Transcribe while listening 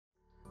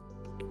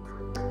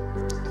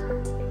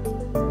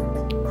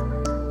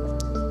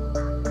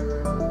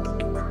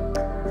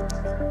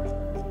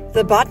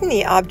The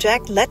Botany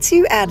object lets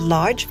you add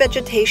large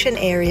vegetation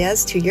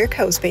areas to your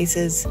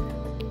CoSpaces.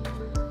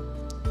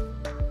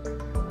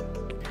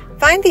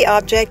 Find the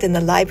object in the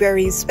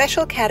library's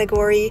special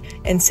category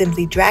and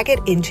simply drag it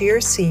into your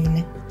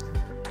scene.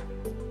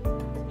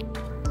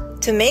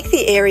 To make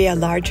the area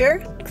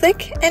larger,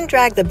 click and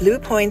drag the blue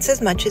points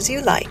as much as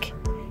you like.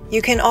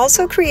 You can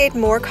also create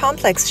more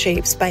complex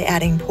shapes by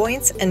adding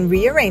points and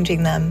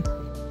rearranging them.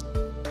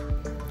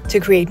 To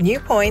create new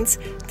points,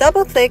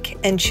 double-click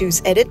and choose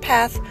Edit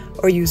Path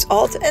or use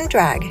Alt and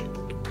drag.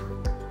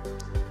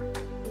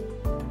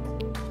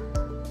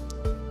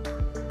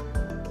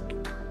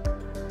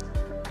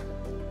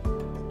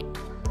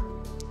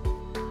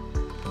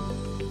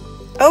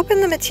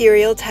 Open the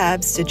Material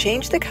tabs to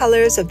change the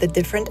colors of the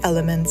different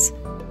elements.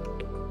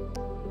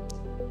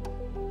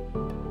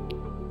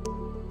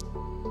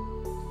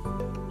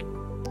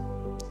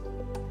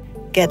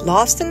 Get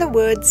lost in the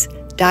woods,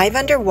 dive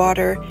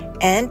underwater,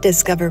 and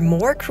discover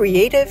more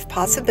creative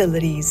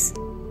possibilities.